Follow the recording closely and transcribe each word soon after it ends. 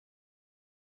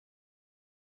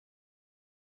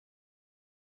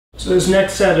So this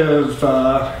next set of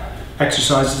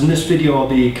exercises, in this video I'll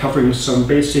be covering some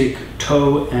basic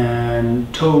toe,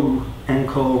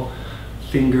 ankle,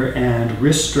 finger and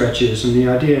wrist stretches, and the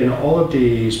idea in all of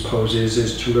these poses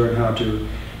is to learn how to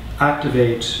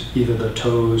activate either the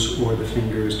toes or the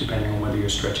fingers depending on whether you're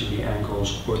stretching the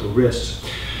ankles or the wrists.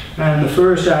 And the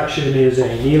first action is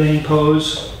a kneeling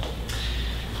pose,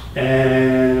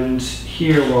 and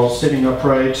here while sitting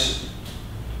upright,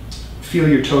 feel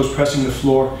your toes pressing the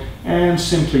floor and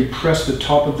simply press the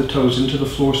top of the toes into the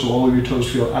floor so all of your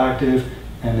toes feel active,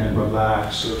 and then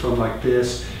relax. So if I'm like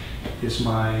this, is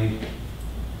my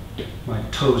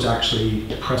toes actually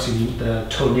pressing, the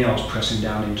toenails pressing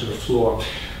down into the floor.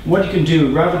 What you can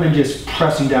do, rather than just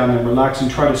pressing down and relaxing,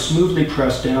 try to smoothly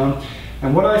press down.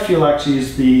 And what I feel actually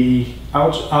is the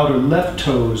outer left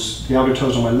toes, the outer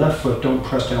toes on my left foot don't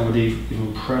press down with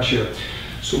even pressure.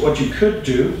 So what you could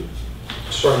do,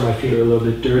 sorry my feet are a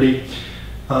little bit dirty,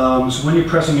 so when you're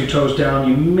pressing your toes down,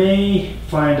 you may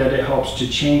find that it helps to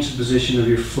change the position of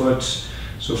your foot.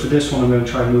 So for this one I'm going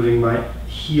to try moving my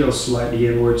heel slightly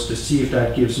inwards to see if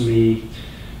that gives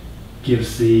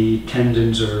the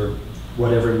tendons or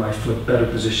whatever in my foot better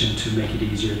position to make it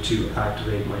easier to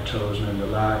activate my toes, and then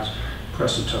relax.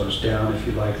 Press the toes down if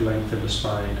you like, lengthen the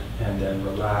spine, and then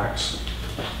relax.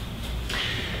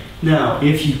 Now,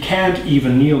 if you can't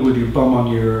even kneel with your bum on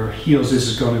your heels, this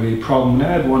is going to be a problem. And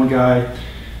I had one guy,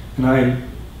 and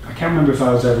I can't remember if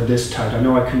I was ever this tight. I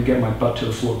know I couldn't get my butt to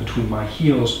the floor between my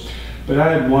heels, but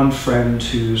I had one friend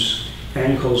whose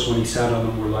ankles, when he sat on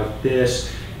them, were like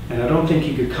this, and I don't think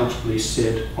he could comfortably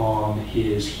sit on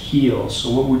his heels.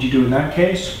 So what would you do in that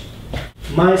case?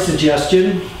 My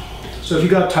suggestion, so if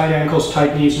you've got tight ankles,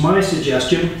 tight knees, my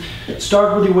suggestion,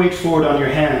 start with your weight forward on your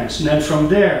hands, and then from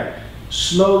there,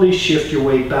 slowly shift your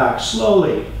weight back,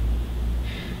 slowly.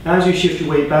 As you shift your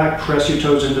weight back, press your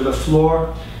toes into the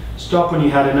floor, stop when you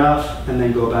had enough, and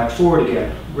then go back forward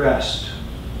again, rest.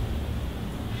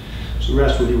 So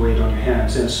rest with your weight on your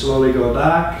hands, then slowly go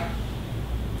back,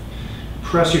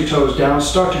 press your toes down,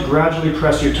 start to gradually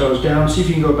press your toes down, see if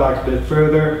you can go back a bit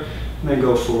further, and then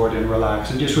go forward and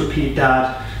relax, and just repeat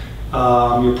that.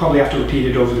 You'll probably have to repeat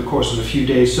it over the course of a few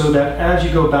days so that as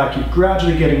you go back, you're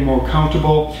gradually getting more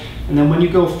comfortable. And then when you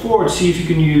go forward, see if you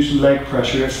can use leg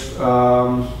pressure. If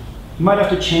you might have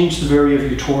to change the area of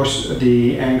your torso,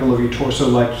 the angle of your torso.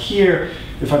 Like here,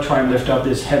 if I try and lift up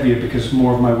this heavier because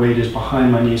more of my weight is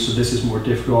behind my knees, so this is more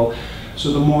difficult.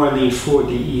 So the more I lean forward,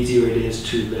 the easier it is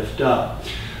to lift up.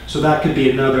 So that could be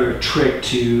another trick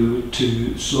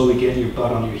to slowly get your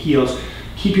butt on your heels.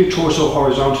 Keep your torso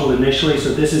horizontal initially,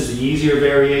 so this is the easier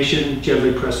variation.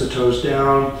 Gently press the toes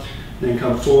down, then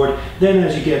come forward. Then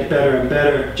as you get better and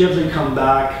better, gently come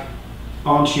back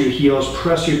onto your heels,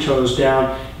 press your toes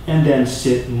down, and then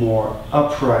sit more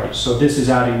upright. So this is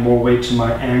adding more weight to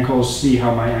my ankles. See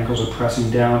how my ankles are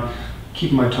pressing down,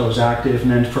 keep my toes active,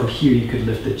 and then from here you could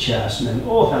lift the chest, and then,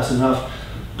 oh, that's enough.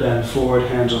 Bend forward,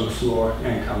 hands on the floor,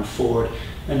 and come forward.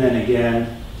 And then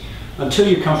again, until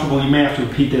you're comfortable. You may have to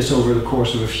repeat this over the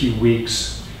course of a few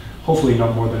weeks, hopefully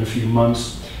not more than a few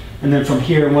months. And then from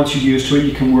here, once you're used to it,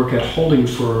 you can work at holding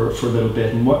for a little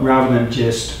bit. And rather than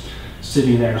just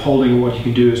sitting there and holding, what you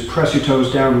can do is press your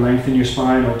toes down, lengthen your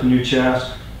spine, open your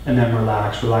chest, and then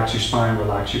relax. Relax your spine,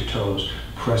 relax your toes.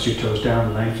 Press your toes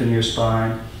down, lengthen your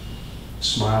spine,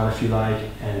 smile if you like,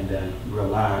 and then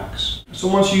relax. So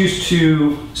once you're used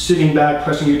to sitting back,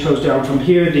 pressing your toes down, from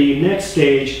here, the next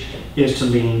stage is to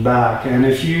lean back. And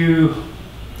if you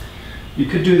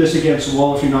could do this against the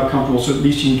wall if you're not comfortable, so at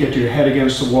least you can get your head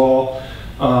against the wall.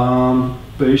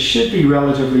 But it should be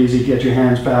relatively easy to get your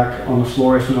hands back on the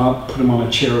floor. If not, put them on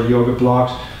a chair or yoga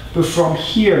blocks. But from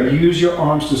here, use your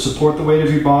arms to support the weight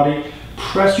of your body.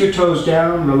 Press your toes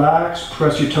down, relax,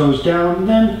 press your toes down, and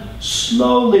then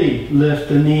slowly lift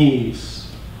the knees.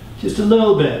 Just a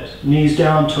little bit. Knees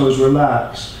down, toes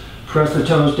relax. Press the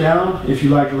toes down. If you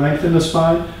like, lengthen the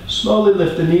spine. Slowly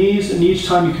lift the knees, and each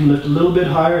time you can lift a little bit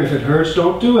higher. If it hurts,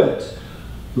 don't do it.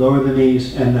 Lower the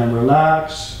knees and then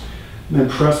relax. And then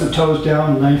press the toes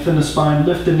down, lengthen the spine,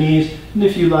 lift the knees. And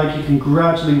if you like, you can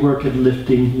gradually work at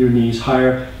lifting your knees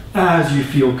higher as you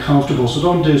feel comfortable. So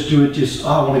don't just do it, just, oh,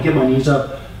 I want to get my knees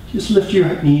up. Just lift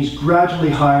your knees gradually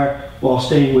higher while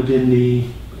staying within the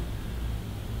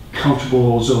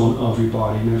comfortable zone of your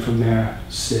body. And then from there,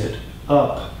 sit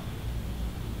up.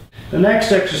 The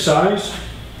next exercise,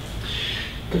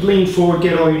 you could lean forward,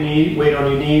 get all your weight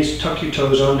on your knees, tuck your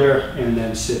toes under, and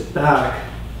then sit back.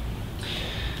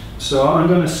 So I'm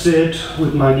going to sit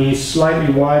with my knees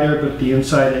slightly wider, but the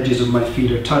inside edges of my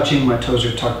feet are touching, my toes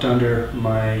are tucked under,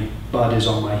 my butt is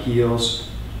on my heels.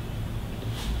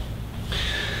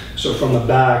 So from the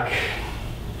back,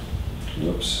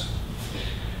 whoops,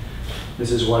 this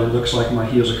is what it looks like. My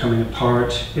heels are coming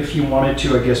apart. If you wanted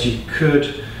to, I guess you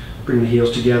could bring the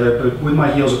heels together, but with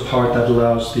my heels apart, that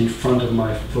allows the front of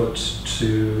my foot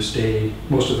to stay,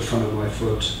 most of the front of my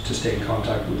foot to stay in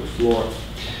contact with the floor.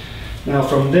 Now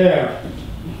from there,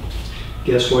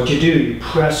 guess what you do? You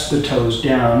press the toes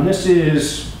down.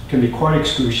 This can be quite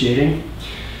excruciating.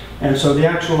 And so the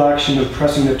actual action of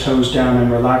pressing the toes down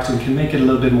and relaxing can make it a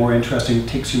little bit more interesting. It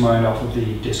takes your mind off of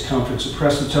the discomfort. So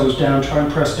press the toes down, try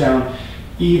and press down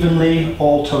evenly,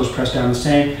 all toes press down the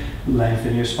same.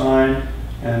 Lengthen your spine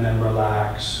and then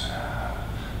relax.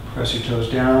 Press your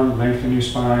toes down, lengthen your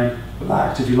spine,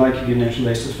 relax. If you like, you can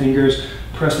interlace the fingers.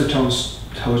 Press the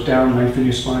toes down, lengthen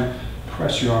your spine.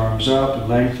 Press your arms up,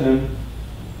 lengthen,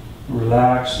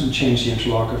 relax, and change the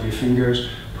interlock of your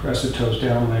fingers. Press the toes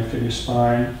down, lengthen your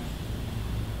spine,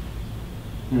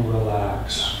 and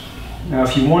relax. Now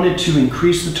if you wanted to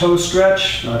increase the toe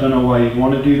stretch, I don't know why you'd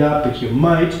want to do that, but you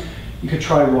might, you could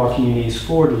try walking your knees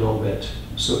forward a little bit.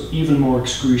 So even more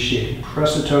excruciating.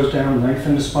 Press the toes down,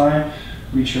 lengthen the spine,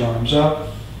 reach your arms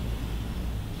up,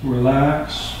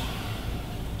 relax,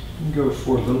 and go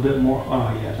forward a little bit more.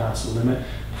 Oh yeah, that's the limit.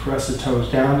 Press the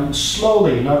toes down and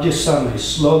slowly, not just suddenly,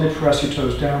 slowly press your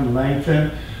toes down,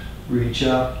 lengthen, reach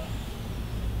up,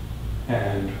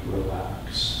 and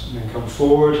relax. And then come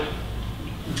forward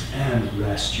and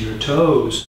rest your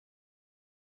toes.